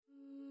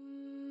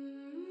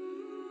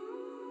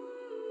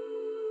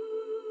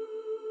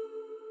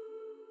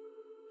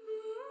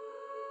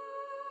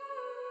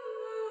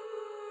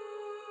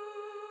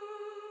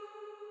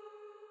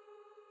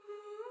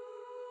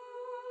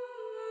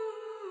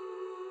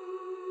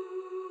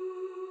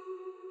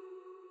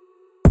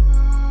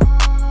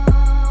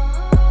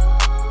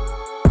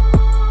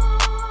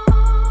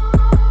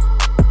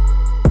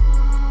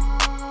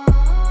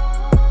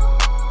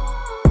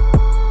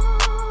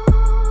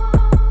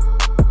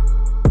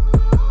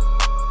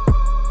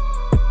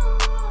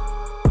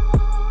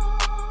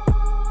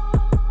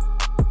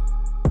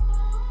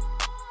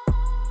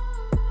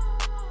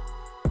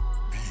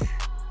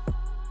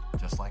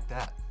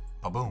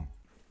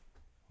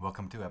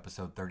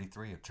episode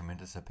 33 of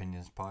Tremendous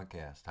Opinions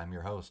Podcast. I'm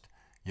your host,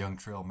 Young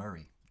Trill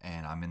Murray,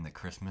 and I'm in the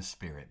Christmas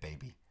spirit,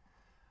 baby.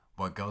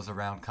 What goes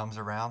around comes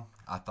around.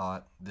 I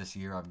thought this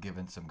year I've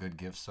given some good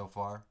gifts so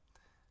far.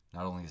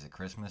 Not only is it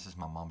Christmas, it's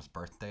my mom's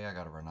birthday. I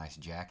got her a nice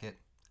jacket.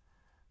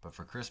 But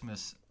for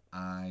Christmas,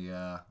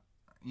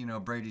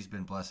 Brady's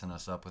been blessing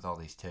us up with all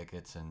these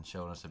tickets and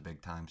showing us a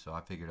big time, so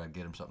I figured I'd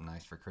get him something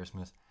nice for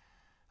Christmas.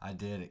 I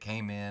did. It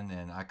came in,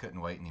 and I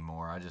couldn't wait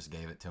anymore. I just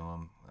gave it to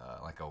him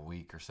like a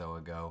week or so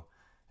ago.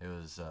 It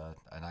was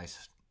a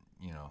nice,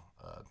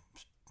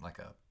 like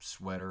a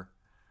sweater.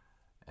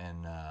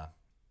 And,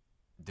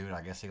 dude,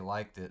 I guess he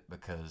liked it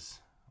because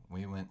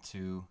we went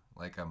to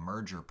like a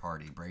merger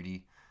party.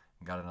 Brady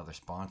got another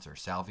sponsor,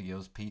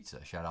 Salvio's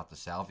Pizza. Shout out to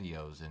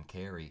Salvio's in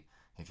Cary.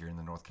 If you're in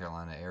the North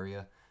Carolina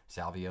area,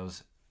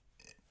 Salvio's,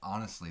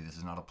 honestly, this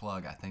is not a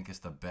plug. I think it's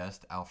the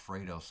best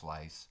Alfredo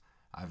slice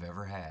I've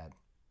ever had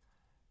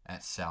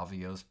at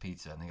Salvio's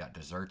Pizza. And they got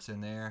desserts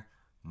in there.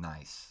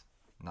 Nice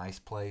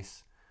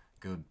place,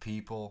 good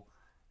people.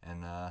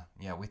 And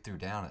we threw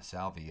down at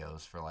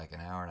Salvio's for like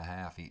an hour and a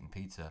half eating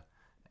pizza.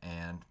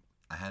 And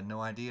I had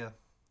no idea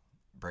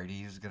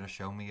Brady was going to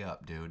show me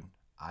up, dude.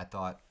 I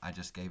thought I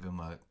just gave him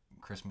a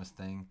Christmas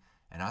thing.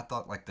 And I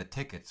thought like the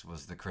tickets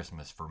was the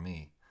Christmas for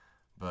me.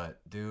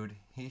 But, dude,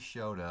 he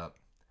showed up.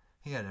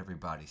 He had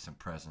everybody some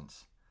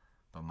presents.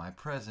 But my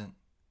presents,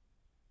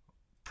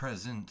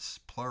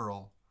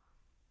 plural.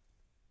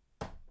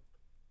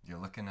 You're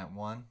looking at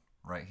one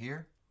right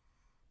here.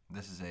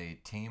 This is a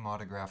team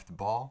autographed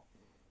ball.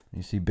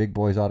 You see Big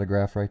Boy's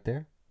autograph right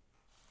there?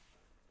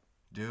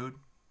 Dude,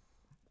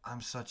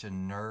 I'm such a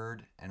nerd,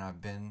 and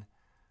I've been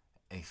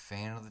a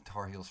fan of the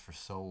Tar Heels for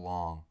so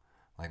long.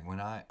 Like, when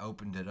I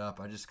opened it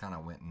up, I just kind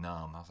of went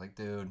numb. I was like,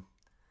 dude,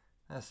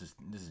 this is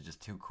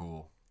just too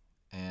cool.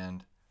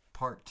 And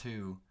part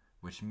two,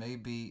 which may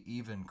be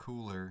even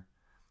cooler,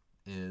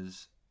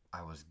 is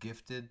I was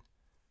gifted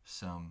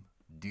some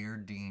Dear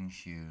Dean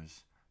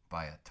shoes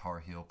by a Tar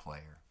Heel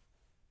player.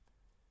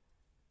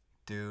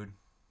 Dude,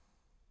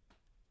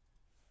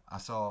 I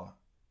saw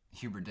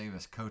Hubert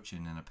Davis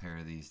coaching in a pair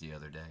of these the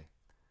other day.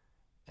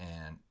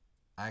 And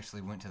I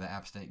actually went to the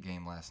App State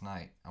game last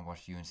night. I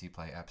watched UNC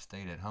play App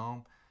State at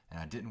home. And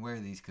I didn't wear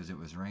these because it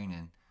was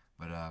raining.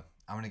 But I'm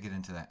going to get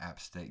into that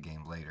App State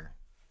game later.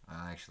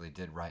 I actually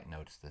did write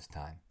notes this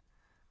time.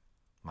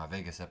 My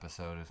Vegas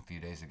episode a few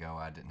days ago,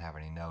 I didn't have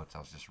any notes. I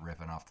was just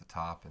ripping off the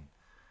top. And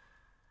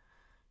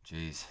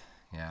geez,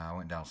 yeah, I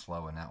went down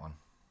slow in that one.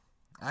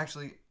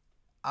 Actually,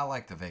 I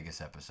liked the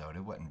Vegas episode.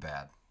 It wasn't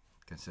bad,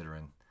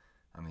 considering,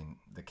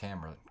 the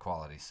camera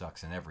quality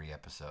sucks in every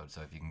episode.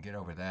 So if you can get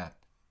over that,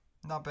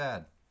 not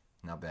bad.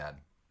 Not bad.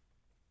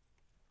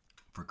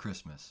 For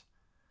Christmas,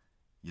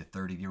 your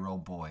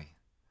 30-year-old boy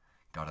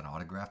got an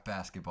autographed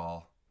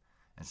basketball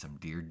and some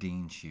Dear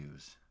Dean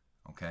shoes.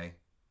 Okay?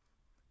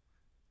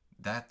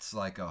 That's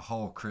like a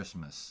whole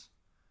Christmas.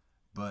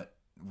 But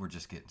we're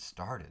just getting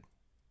started.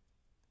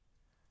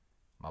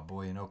 My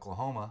boy in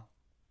Oklahoma,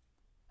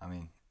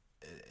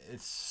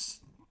 it's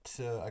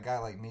to a guy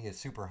like me, it's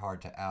super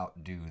hard to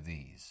outdo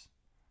these.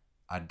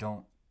 I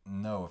don't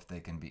know if they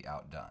can be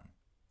outdone.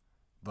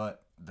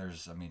 But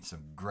there's,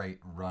 some great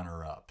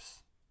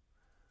runner-ups.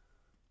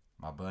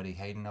 My buddy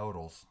Hayden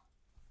Odles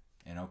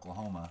in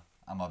Oklahoma.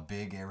 I'm a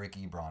big Eric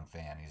Ebron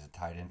fan. He's a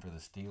tight end for the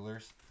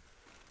Steelers.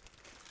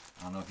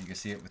 I don't know if you can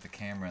see it with the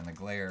camera and the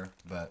glare,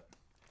 but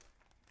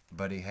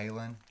Buddy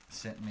Halen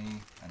sent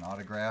me an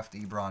autographed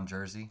Ebron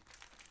jersey.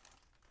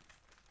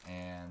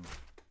 And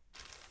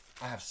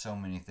I have so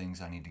many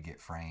things I need to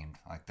get framed.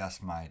 Like,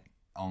 that's my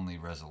only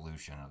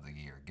resolution of the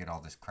year. Get all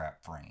this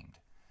crap framed.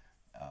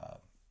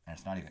 And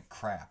it's not even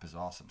crap. It's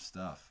awesome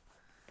stuff.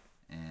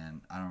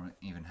 And I don't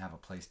even have a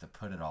place to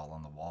put it all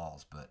on the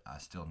walls, but I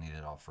still need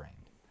it all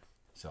framed.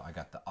 So I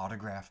got the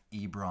autographed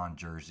Ebron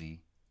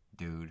jersey,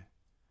 dude.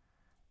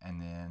 And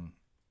then,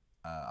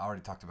 I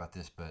already talked about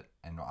this,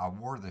 and I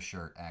wore the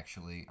shirt,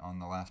 actually, on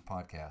the last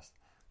podcast.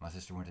 My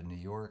sister went to New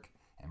York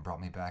and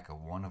brought me back a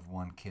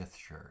one-of-one Kith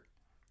shirt,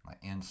 like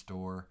in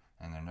store,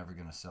 and they're never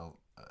going to sell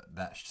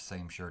that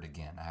same shirt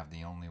again. I have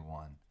the only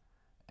one,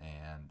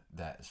 and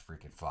that is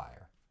freaking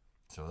fire.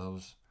 So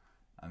those,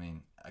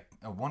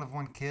 a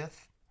one-of-one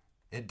Kith,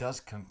 it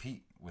does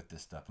compete with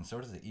this stuff, and so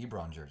does the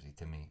Ebron jersey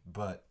to me.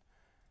 But,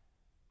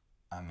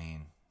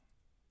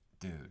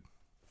 dude,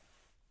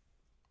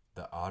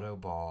 the Auto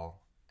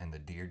Ball and the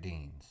Dear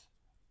Deans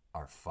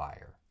are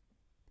fire.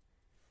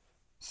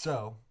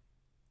 So,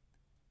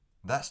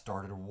 that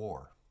started a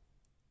war.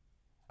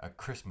 A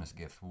Christmas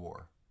gift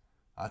war.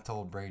 I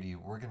told Brady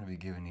we're going to be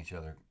giving each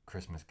other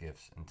Christmas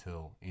gifts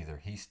until either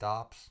he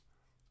stops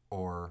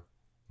or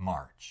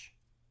March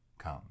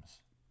comes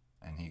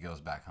and he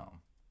goes back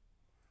home.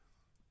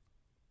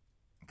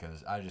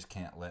 Because I just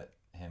can't let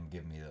him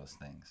give me those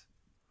things.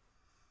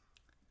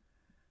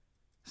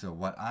 So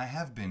what I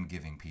have been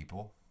giving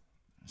people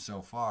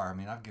so far,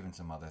 I've given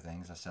some other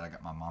things. I said I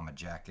got my mom a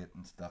jacket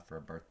and stuff for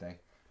her birthday.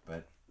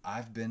 But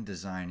I've been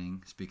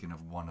designing, speaking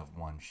of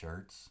one-of-one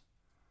shirts,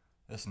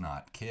 it's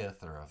not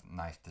Kith or a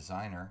nice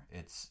designer.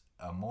 It's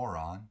a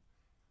moron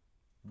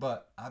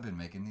But I've been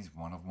making these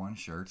one-of-one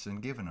shirts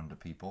and giving them to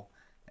people,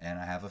 and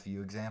I have a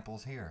few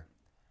examples here.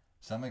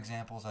 Some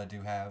examples I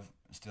do have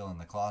still in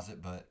the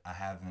closet, but I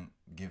haven't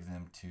given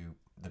them to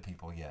the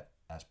people yet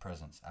as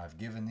presents. I've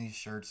given these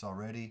shirts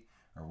already,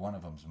 or one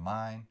of them's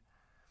mine.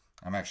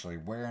 I'm actually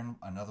wearing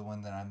another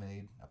one that I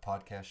made, a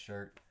podcast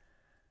shirt.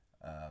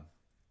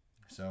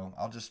 So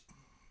I'll just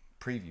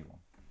preview them.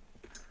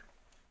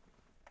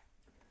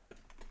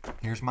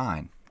 Here's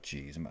mine.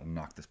 Jeez, I'm about to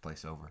knock this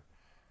place over.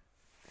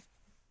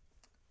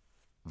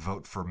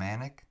 Vote for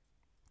Manic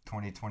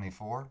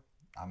 2024.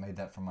 I made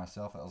that for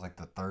myself. That was like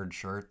the third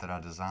shirt that I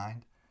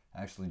designed.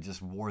 I actually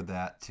just wore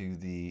that to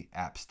the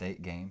App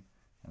State game.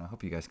 And I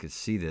hope you guys could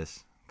see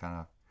this. Kind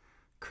of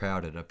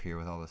crowded up here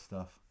with all this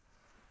stuff.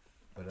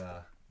 But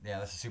yeah,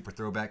 that's a super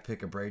throwback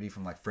pick of Brady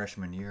from like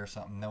freshman year or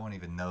something. No one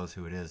even knows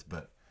who it is.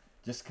 But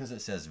just because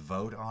it says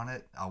vote on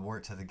it, I wore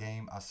it to the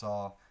game. I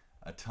saw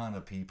a ton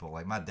of people.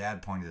 Like my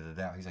dad pointed it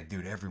out. He's like,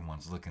 dude,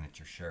 everyone's looking at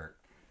your shirt.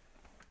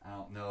 I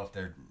don't know if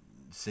they're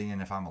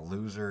seeing if I'm a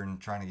loser and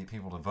trying to get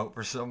people to vote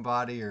for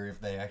somebody or if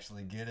they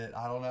actually get it.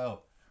 I don't know.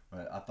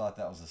 But I thought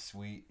that was a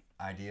sweet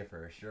idea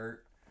for a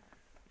shirt.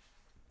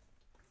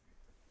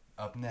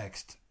 Up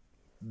next,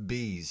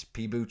 Bees,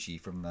 P. Bucci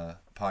from the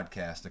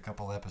podcast. A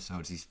couple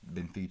episodes he's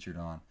been featured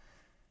on.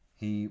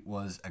 He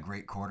was a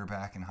great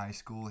quarterback in high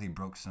school. He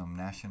broke some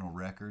national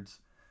records.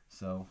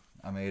 So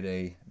I made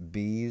a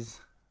Bees.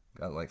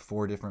 Got like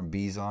 4 different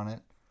B's on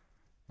it.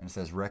 And it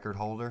says record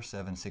holder,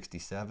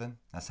 767.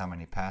 That's how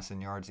many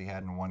passing yards he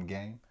had in one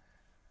game.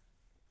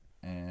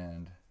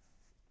 And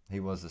he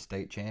was the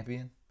state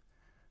champion.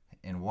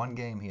 In one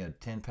game, he had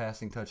 10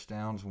 passing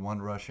touchdowns,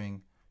 1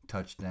 rushing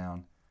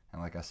touchdown,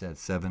 and like I said,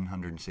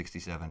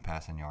 767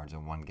 passing yards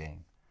in one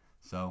game.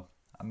 So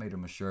I made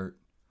him a shirt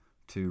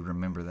to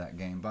remember that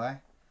game by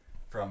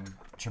from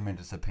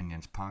Tremendous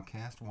Opinions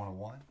Podcast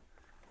 101.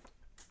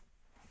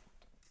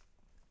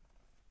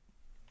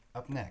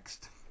 Up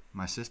next,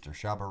 my sister,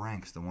 Shaba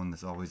Ranks, the one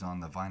that's always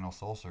on the Vinyl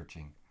Soul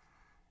Searching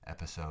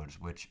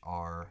episodes, which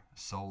are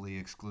solely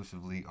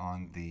exclusively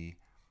on the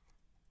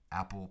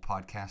Apple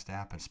Podcast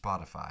app and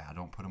Spotify. I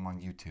don't put them on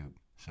YouTube,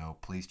 so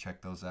please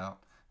check those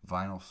out.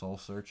 Vinyl Soul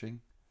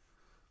Searching.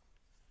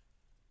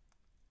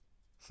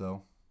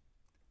 So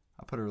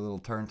I put her little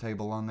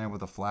turntable on there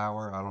with a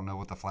flower. I don't know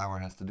what the flower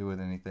has to do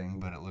with anything,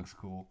 but it looks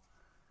cool.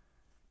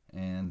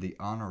 And the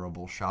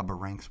Honorable Shaba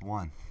Ranks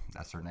 1.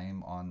 That's her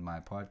name on my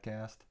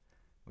podcast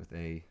with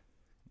a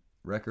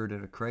record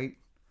and a crate.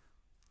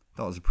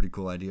 Thought it was a pretty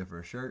cool idea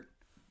for a shirt.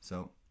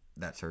 So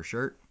that's her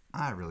shirt.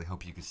 I really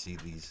hope you can see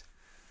these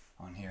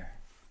on here.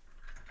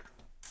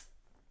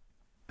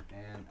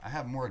 And I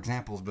have more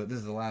examples, but this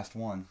is the last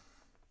one.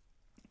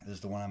 This is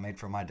the one I made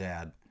for my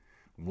dad.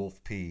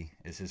 Wolf P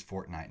is his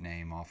Fortnite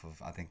name off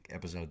of, I think,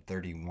 episode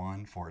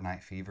 31,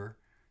 Fortnite Fever.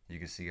 You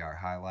can see our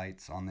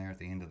highlights on there at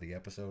the end of the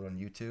episode on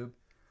YouTube.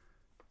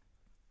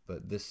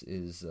 But this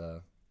is,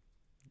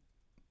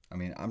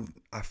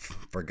 I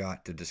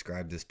forgot to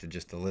describe this to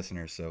just the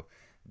listeners. So,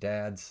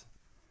 Dad's,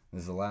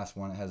 this is the last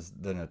one. It has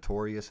the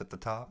Notorious at the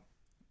top.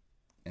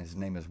 And his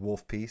name is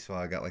Wolf P, so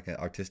I got like an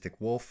artistic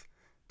wolf.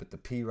 Put the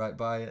P right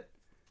by it.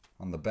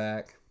 On the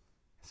back,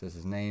 it says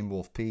his name,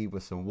 Wolf P,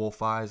 with some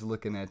wolf eyes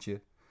looking at you.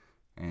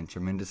 And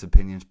Tremendous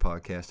Opinions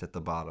Podcast at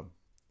the bottom.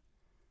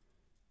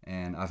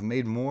 And I've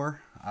made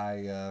more.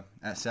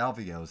 At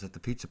Salvio's at the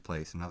pizza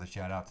place. Another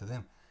shout out to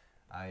them.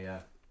 I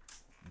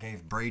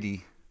gave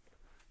Brady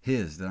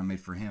his that I made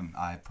for him.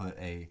 I put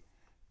a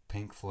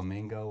pink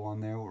flamingo on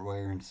there. We're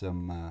wearing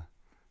some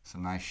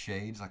nice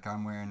shades like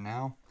I'm wearing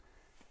now.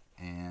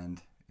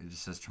 And it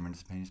just says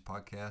Tremendous Opinions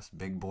Podcast.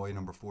 Big boy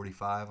number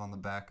 45 on the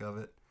back of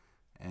it.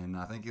 And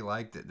I think he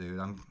liked it, dude.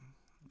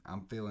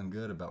 I'm feeling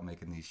good about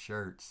making these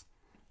shirts.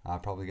 I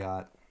probably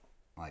got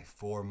like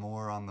 4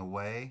 more on the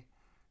way.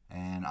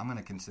 And I'm going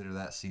to consider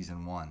that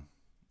season 1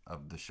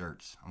 of the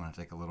shirts. I'm going to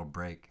take a little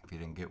break. If you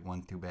didn't get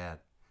one, too bad.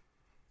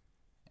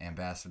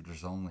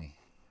 Ambassadors only.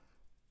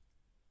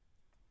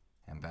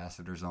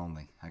 Ambassadors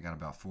only. I got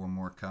about 4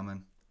 more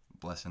coming.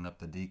 Blessing up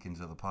the deacons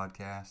of the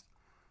podcast.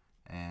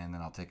 And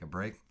then I'll take a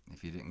break.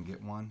 If you didn't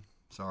get one,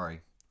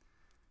 sorry.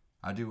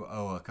 I do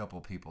owe a couple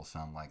people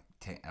some, like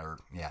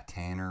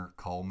Tanner,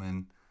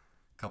 Coleman,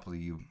 a couple of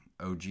you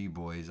OG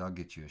boys. I'll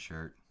get you a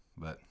shirt.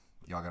 But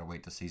y'all got to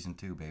wait till season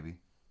 2, baby.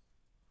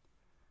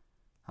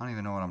 I don't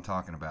even know what I'm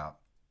talking about.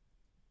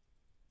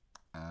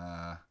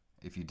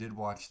 If you did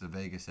watch the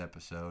Vegas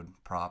episode,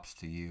 props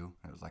to you.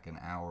 It was like an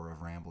hour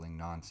of rambling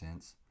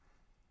nonsense.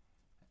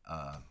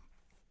 I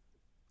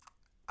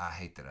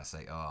hate that I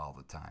say all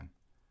the time.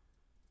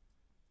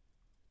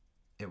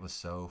 It was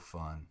so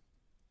fun.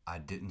 I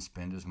didn't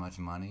spend as much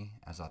money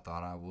as I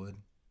thought I would.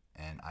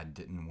 And I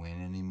didn't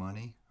win any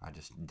money. I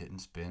just didn't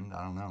spend.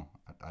 I don't know.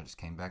 I just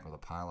came back with a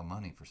pile of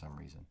money for some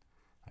reason.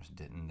 I just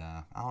didn't.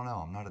 I don't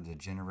know. I'm not a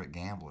degenerate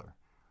gambler.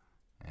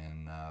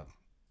 And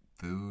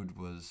food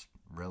was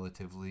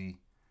relatively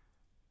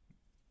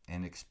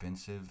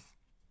inexpensive.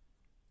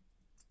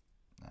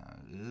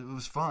 It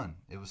was fun.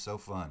 It was so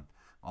fun.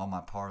 All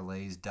my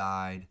parlays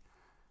died.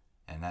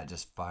 and that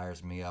just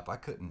fires me up. I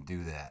couldn't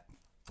do that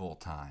full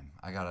time.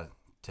 I gotta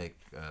take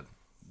a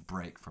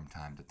break from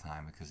time to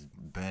time because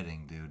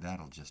betting, dude,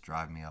 that'll just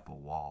drive me up a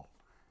wall.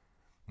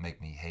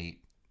 Make me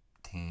hate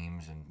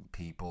teams and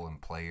people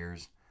and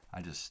players.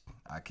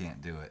 I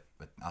can't do it.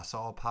 But I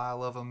saw a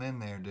pile of them in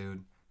there,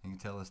 dude. You can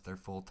tell it's their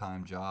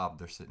full-time job.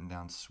 They're sitting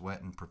down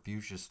sweating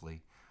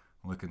profusely,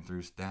 looking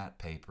through stat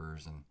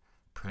papers and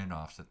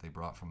print-offs that they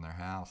brought from their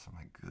house. I'm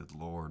like, good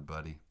Lord,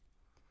 buddy.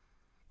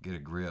 Get a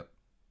grip.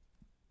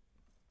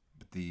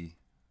 But the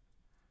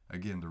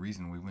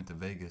reason we went to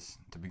Vegas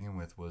to begin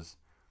with was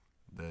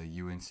the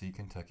UNC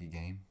Kentucky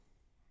game.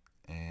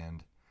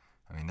 And,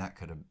 I mean, that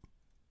could have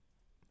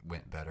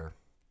went better.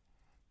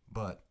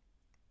 But,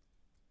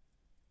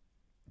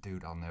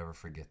 dude, I'll never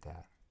forget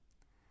that.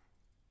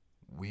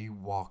 We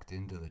walked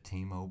into the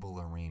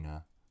T-Mobile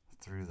Arena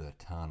through the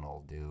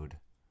tunnel, dude.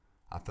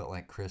 I felt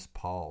like Chris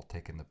Paul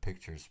taking the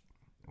pictures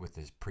with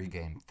his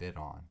pregame fit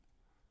on.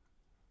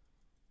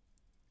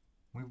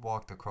 We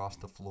walked across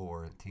the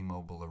floor at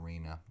T-Mobile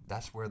Arena.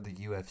 That's where the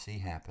UFC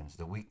happens.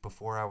 The week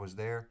before I was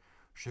there,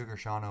 Sugar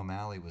Sean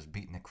O'Malley was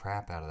beating the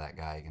crap out of that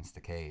guy against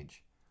the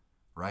cage.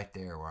 Right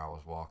there where I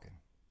was walking.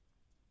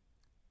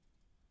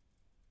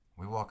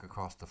 We walk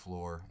across the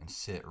floor and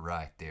sit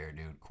right there,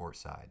 dude,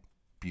 courtside.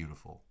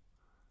 Beautiful.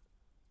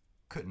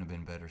 Couldn't have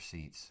been better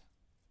seats.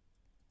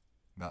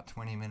 About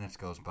 20 minutes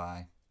goes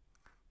by.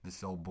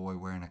 This old boy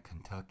wearing a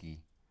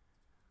Kentucky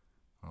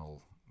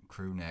little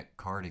crew neck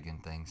cardigan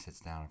thing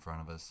sits down in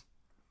front of us.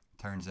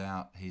 Turns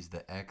out he's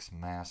the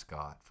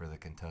ex-mascot for the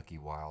Kentucky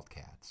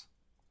Wildcats.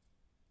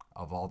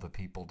 Of all the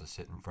people to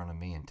sit in front of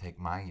me and take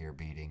my ear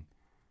beating,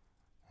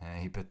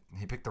 he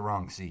picked the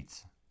wrong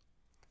seats.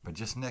 But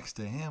just next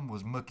to him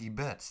was Mookie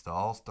Betts, the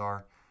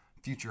all-star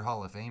future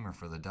Hall of Famer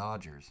for the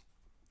Dodgers.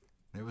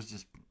 There was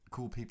just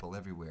cool people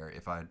everywhere.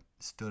 If I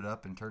stood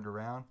up and turned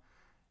around,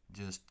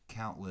 just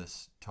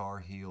countless Tar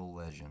Heel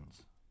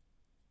legends.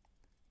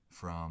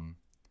 From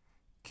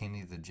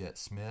Kenny the Jet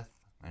Smith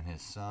and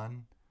his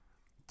son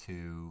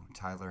to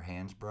Tyler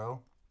Hansbrough.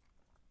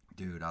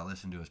 Dude, I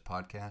listen to his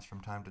podcast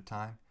from time to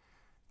time.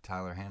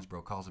 Tyler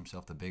Hansbrough calls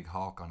himself the Big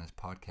Hawk on his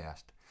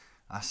podcast.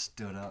 I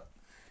stood up,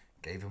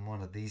 gave him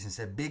one of these and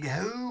said, "Big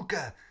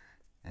Hookah!"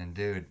 And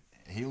dude,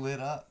 he lit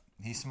up.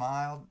 He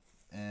smiled.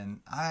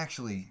 And I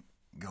actually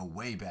go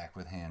way back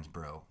with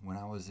Hansbrough. When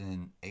I was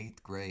in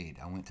 8th grade,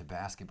 I went to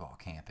basketball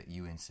camp at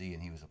UNC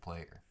and he was a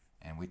player.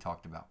 And we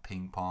talked about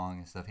ping pong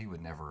and stuff. He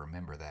would never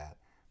remember that.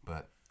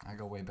 But I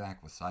go way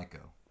back with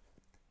Psycho.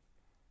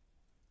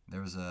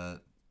 There was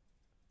a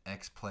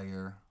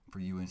ex-player for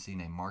UNC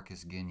named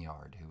Marcus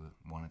Ginyard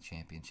who won a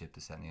championship,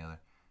 this, that, and the other.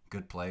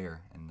 Good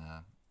player and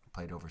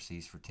played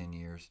overseas for 10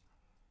 years.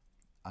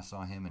 I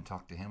saw him and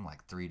talked to him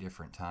like 3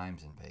 different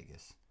times in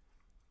Vegas.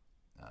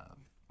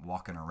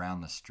 Walking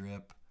around the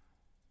Strip.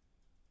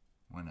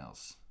 When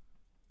else?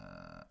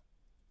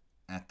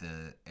 At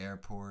the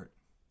airport.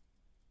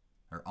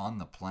 Or on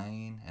the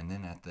plane, and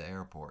then at the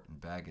airport in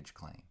baggage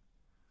claim.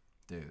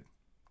 Dude,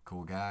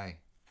 cool guy,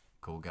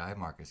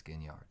 Marcus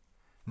Ginyard.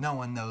 No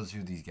one knows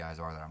who these guys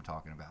are that I'm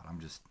talking about.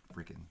 I'm just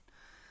freaking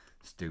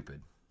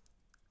stupid.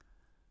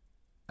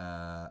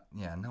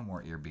 Yeah, no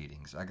more ear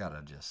beatings. I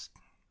gotta just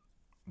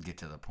get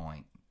to the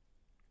point.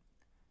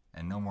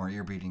 And no more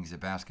ear beatings at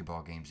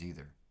basketball games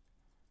either.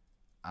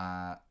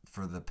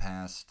 For the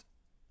past,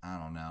 I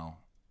don't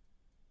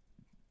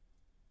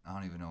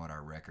even know what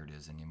our record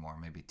is anymore.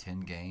 Maybe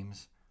 10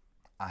 games.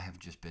 I have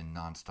just been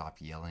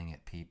nonstop yelling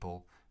at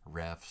people,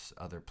 refs,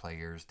 other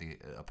players, the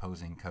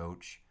opposing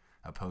coach,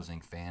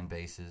 opposing fan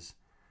bases.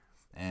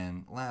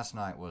 And last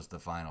night was the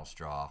final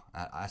straw.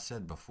 I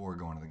said before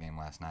going to the game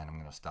last night I'm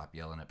going to stop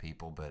yelling at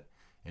people, but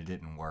it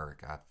didn't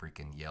work. I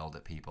freaking yelled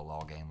at people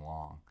all game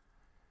long.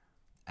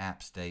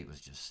 App State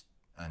was just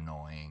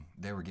annoying.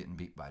 They were getting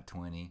beat by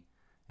 20,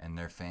 and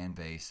their fan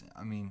base,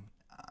 I mean,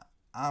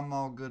 I'm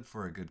all good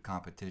for a good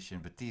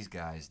competition, but these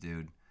guys,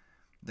 dude,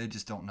 they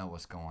just don't know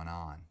what's going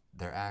on.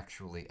 They're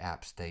actually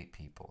App State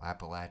people.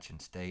 Appalachian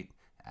State,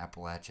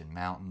 Appalachian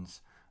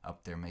Mountains,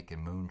 up there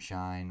making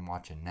moonshine,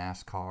 watching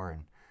NASCAR,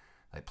 and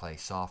they play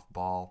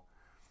softball.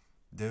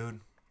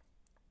 Dude,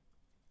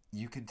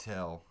 you could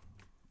tell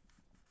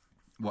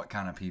what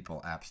kind of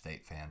people App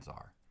State fans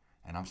are.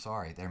 And I'm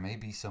sorry, there may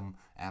be some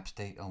App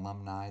State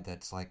alumni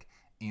that's like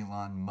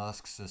Elon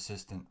Musk's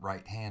assistant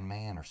right-hand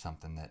man or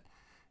something that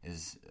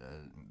is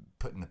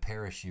putting the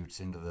parachutes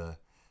into the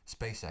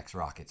SpaceX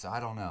rockets. I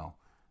don't know.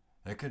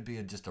 There could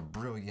be just a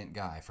brilliant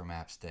guy from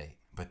App State,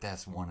 but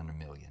that's 1 in a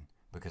million.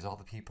 Because all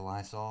the people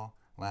I saw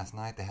last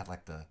night, they had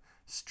like the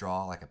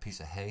straw, like a piece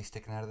of hay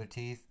sticking out of their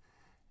teeth,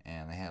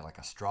 and they had like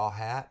a straw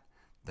hat.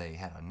 They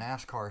had a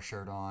NASCAR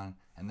shirt on,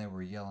 and they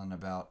were yelling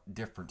about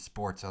different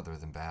sports other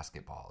than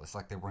basketball. It's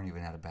like they weren't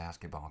even at a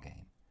basketball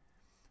game.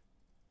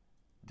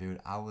 Dude,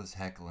 I was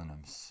heckling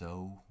them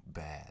so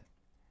bad.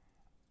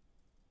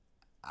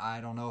 I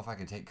don't know if I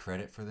could take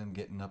credit for them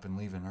getting up and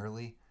leaving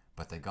early,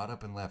 but they got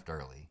up and left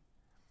early.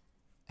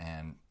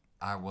 And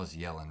I was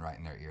yelling right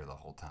in their ear the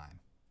whole time.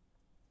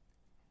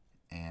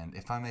 And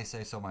if I may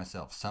say so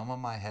myself, some of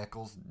my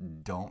heckles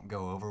don't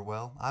go over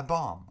well. I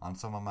bomb on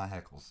some of my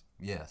heckles,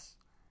 yes.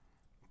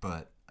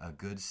 But a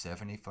good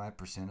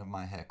 75% of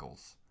my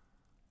heckles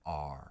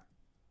are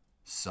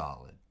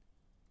solid,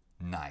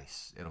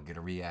 nice. It'll get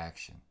a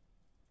reaction.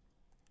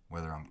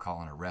 Whether I'm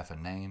calling a ref a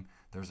name,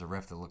 there's a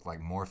ref that looked like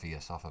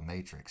Morpheus off of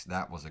Matrix.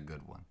 That was a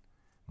good one.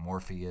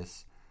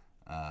 Morpheus,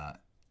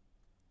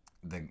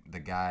 the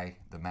guy,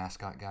 the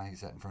mascot guy who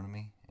sat in front of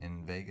me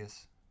in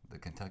Vegas, the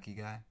Kentucky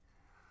guy,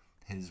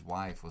 his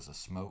wife was a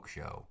smoke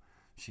show.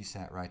 She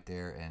sat right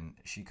there and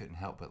she couldn't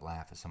help but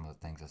laugh at some of the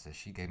things I said.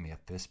 She gave me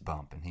a fist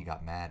bump and he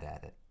got mad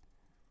at it.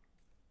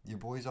 Your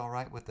boy's all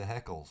right with the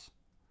heckles.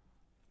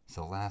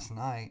 So last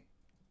night,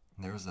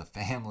 there was a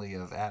family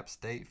of App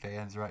State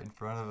fans right in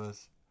front of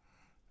us.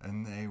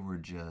 And they were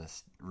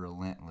just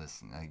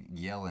relentless,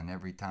 yelling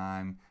every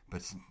time.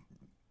 But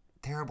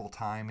terrible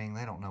timing.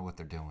 They don't know what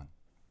they're doing.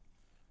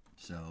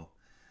 So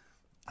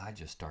I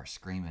just start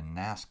screaming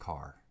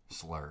NASCAR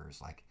slurs.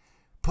 Like,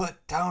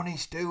 put Tony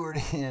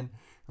Stewart in.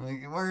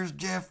 Like, where's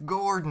Jeff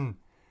Gordon?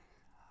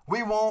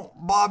 We want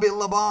Bobby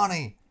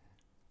Labonte.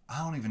 I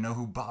don't even know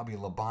who Bobby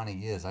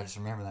Labonte is. I just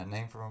remember that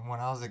name from when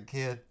I was a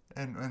kid.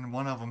 And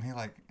one of them,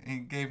 he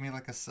gave me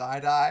like a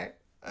side eye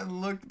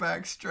and looked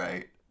back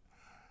straight.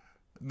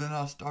 Then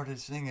I started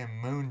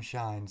singing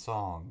moonshine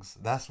songs.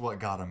 That's what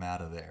got him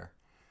out of there.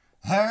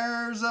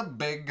 There's a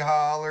big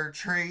holler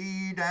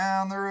tree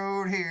down the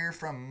road here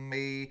from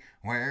me,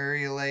 where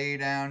you lay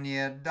down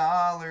your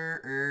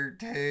dollar or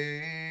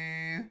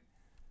two.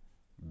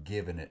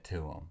 Giving it to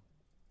them.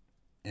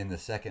 In the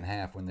second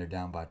half when they're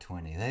down by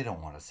 20, they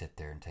don't want to sit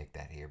there and take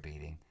that ear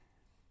beating.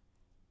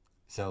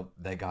 So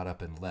they got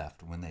up and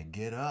left. When they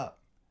get up,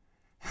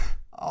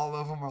 all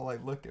of them are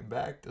like looking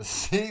back to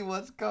see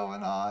what's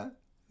going on.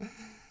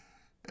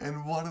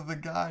 And one of the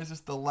guys,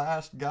 just the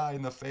last guy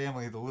in the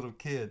family, the little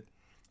kid,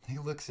 he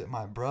looks at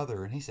my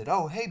brother and he said,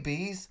 "Oh, hey,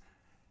 Bees."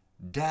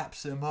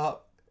 Daps him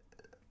up.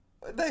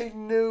 They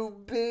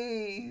knew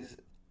Bees.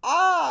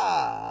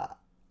 Ah!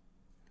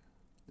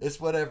 It's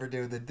whatever,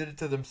 dude. They did it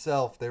to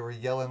themselves. They were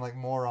yelling like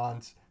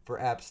morons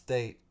for App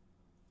State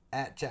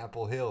at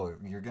Chapel Hill.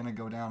 You're going to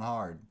go down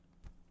hard.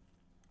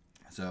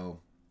 So,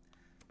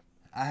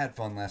 I had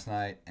fun last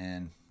night,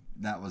 and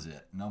that was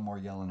it. No more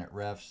yelling at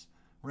refs.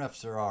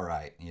 Refs are all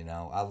right, you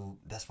know.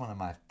 That's one of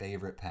my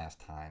favorite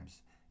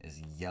pastimes,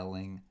 is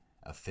yelling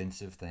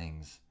offensive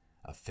things,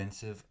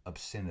 offensive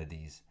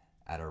obscenities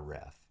at a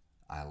ref.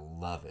 I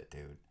love it,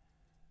 dude.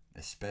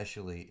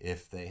 Especially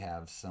if they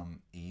have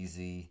some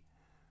easy,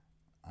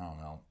 I don't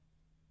know,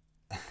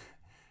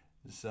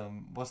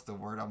 what's the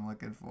word I'm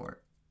looking for?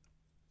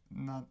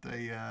 Not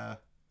the, I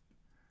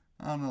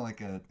don't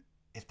know,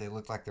 if they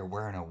look like they're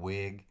wearing a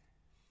wig,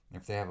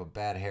 if they have a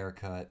bad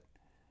haircut,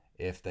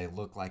 if they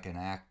look like an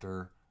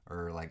actor,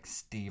 or like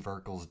Steve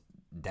Urkel's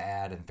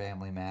dad in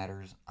Family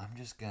Matters, I'm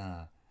just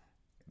gonna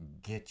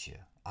get you.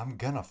 I'm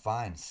gonna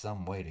find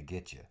some way to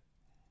get you.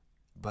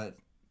 But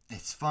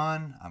it's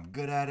fun, I'm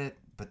good at it,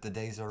 but the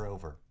days are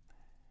over.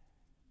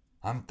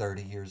 I'm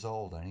 30 years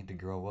old. I need to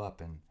grow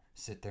up and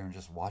sit there and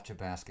just watch a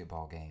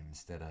basketball game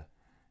instead of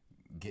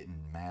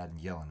getting mad and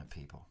yelling at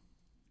people.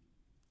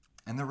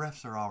 And the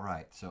refs are all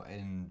right. So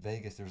in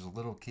Vegas, there's a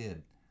little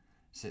kid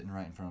sitting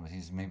right in front of us.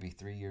 He's maybe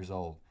 3 years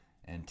old.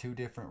 And two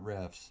different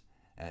refs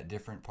at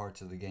different parts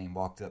of the game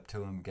walked up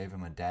to him, gave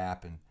him a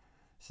dap, and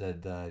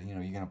said,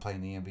 you're going to play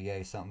in the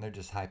NBA, something. They're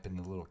just hyping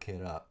the little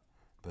kid up.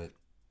 But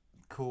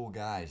cool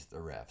guys, the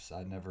refs.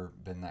 I'd never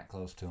been that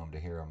close to them to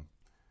hear them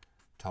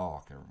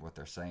talk or what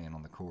they're saying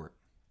on the court.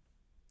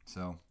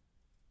 So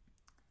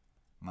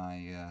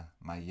my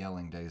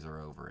yelling days are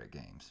over at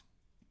games.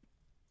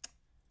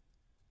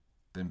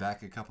 Been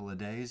back a couple of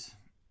days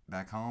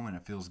back home, and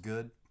it feels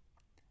good.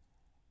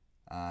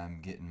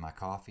 I'm getting my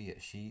coffee at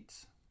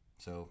Sheetz,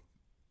 so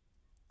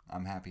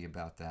I'm happy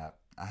about that.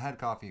 I had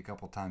coffee a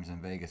couple times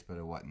in Vegas, but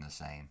it wasn't the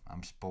same.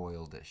 I'm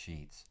spoiled at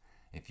Sheetz.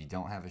 If you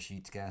don't have a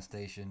Sheetz gas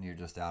station, you're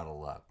just out of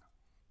luck.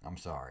 I'm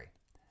sorry.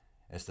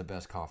 It's the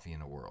best coffee in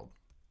the world.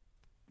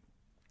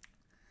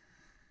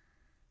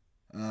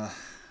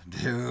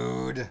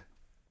 Dude.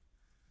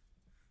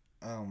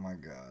 Oh my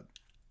God.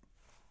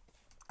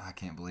 I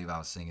can't believe I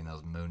was singing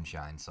those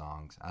Moonshine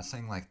songs. I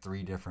sang like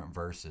 3 different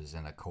verses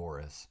in a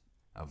chorus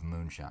of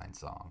Moonshine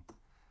song.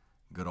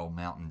 Good old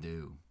Mountain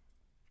Dew.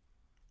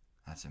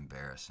 That's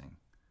embarrassing.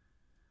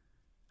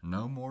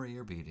 No more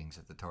ear beatings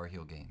at the Tar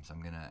Heel games.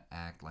 I'm going to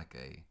act like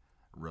a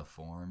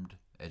reformed,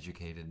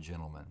 educated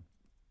gentleman.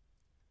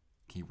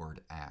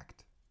 Keyword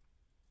act.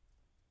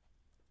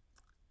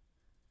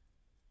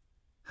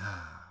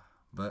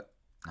 But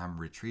I'm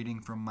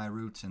retreating from my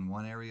roots in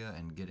one area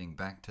and getting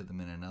back to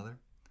them in another.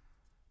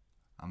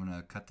 I'm going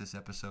to cut this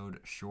episode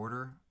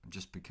shorter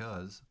just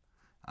because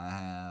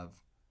I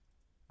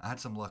had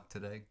some luck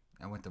today.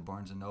 I went to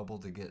Barnes & Noble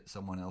to get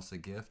someone else a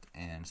gift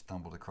and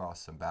stumbled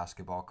across some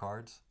basketball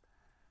cards.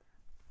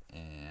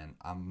 And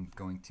I'm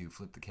going to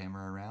flip the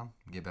camera around,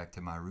 get back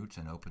to my roots,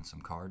 and open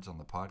some cards on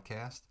the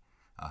podcast.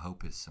 I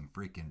hope it's some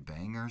freaking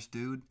bangers,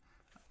 dude.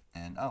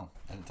 And, I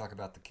didn't talk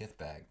about the Kith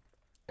bag.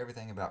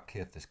 everything about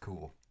Kith is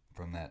cool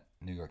from that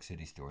New York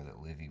City store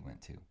that Livy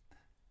went to.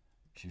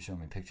 She was showing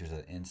me pictures of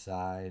the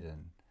inside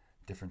and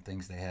different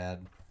things they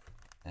had.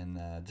 And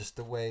just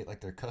the way, like,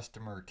 their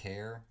customer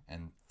care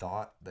and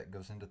thought that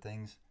goes into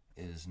things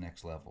is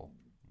next level.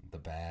 The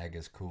bag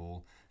is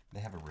cool.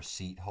 They have a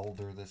receipt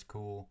holder that's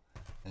cool.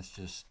 It's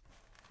just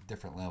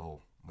different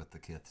level with the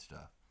Kith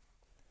stuff.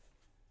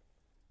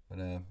 But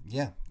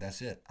yeah,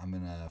 that's it. I'm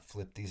going to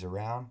flip these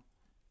around.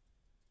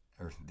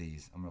 I'm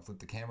going to flip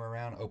the camera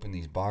around, open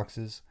these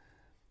boxes.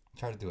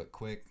 Try to do it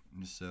quick,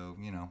 just so,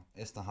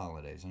 it's the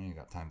holidays. I know you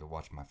got time to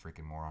watch my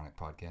freaking moronic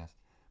podcast.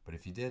 But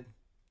if you did,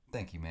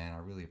 thank you, man. I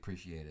really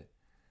appreciate it.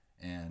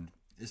 And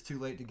it's too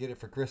late to get it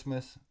for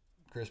Christmas.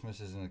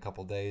 Christmas is in a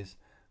couple days.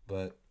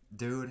 But,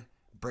 dude,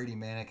 Brady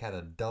Manek had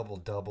a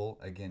double-double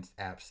against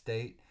App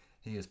State.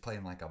 He is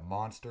playing like a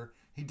monster.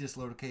 He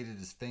dislocated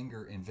his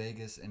finger in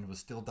Vegas and was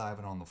still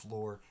diving on the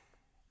floor.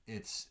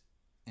 It's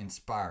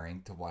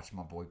inspiring to watch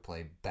my boy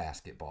play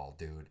basketball,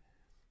 dude.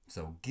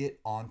 So get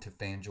on to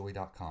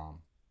fanjoy.com.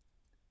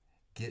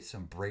 Get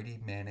some Brady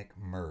Manek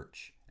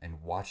merch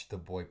and watch the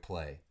boy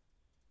play.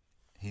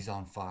 He's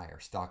on fire.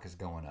 Stock is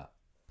going up.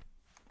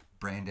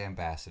 Brand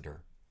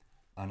ambassador.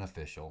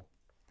 Unofficial.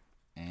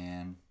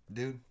 And,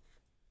 dude,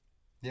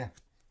 yeah,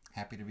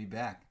 happy to be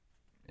back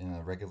in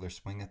the regular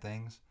swing of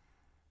things.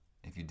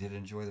 If you did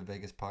enjoy the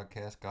Vegas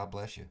podcast, God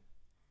bless you.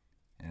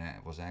 And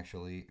it was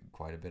actually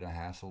quite a bit of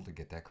hassle to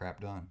get that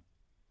crap done.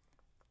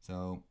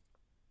 So,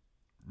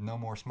 no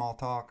more small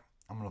talk.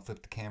 I'm going to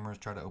flip the cameras,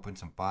 try to open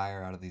some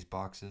fire out of these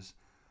boxes.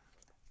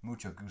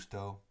 Mucho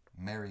gusto.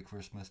 Merry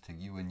Christmas to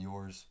you and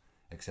yours,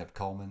 except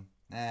Coleman.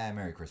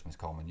 Merry Christmas,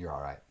 Coleman. You're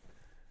all right.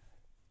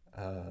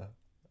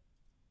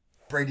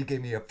 Brady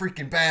gave me a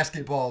freaking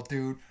basketball,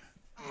 dude.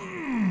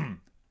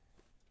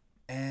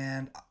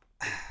 And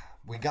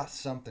we got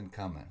something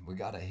coming. We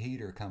got a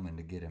heater coming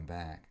to get him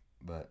back.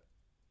 But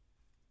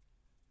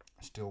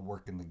still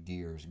working the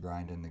gears,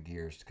 grinding the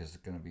gears, because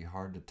it's going to be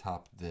hard to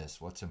top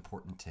this. What's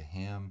important to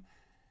him,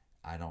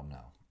 I don't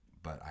know.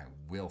 But I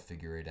will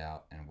figure it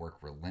out and work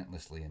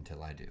relentlessly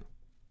until I do.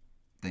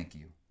 Thank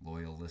you,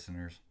 loyal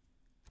listeners.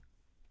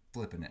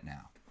 Flipping it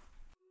now.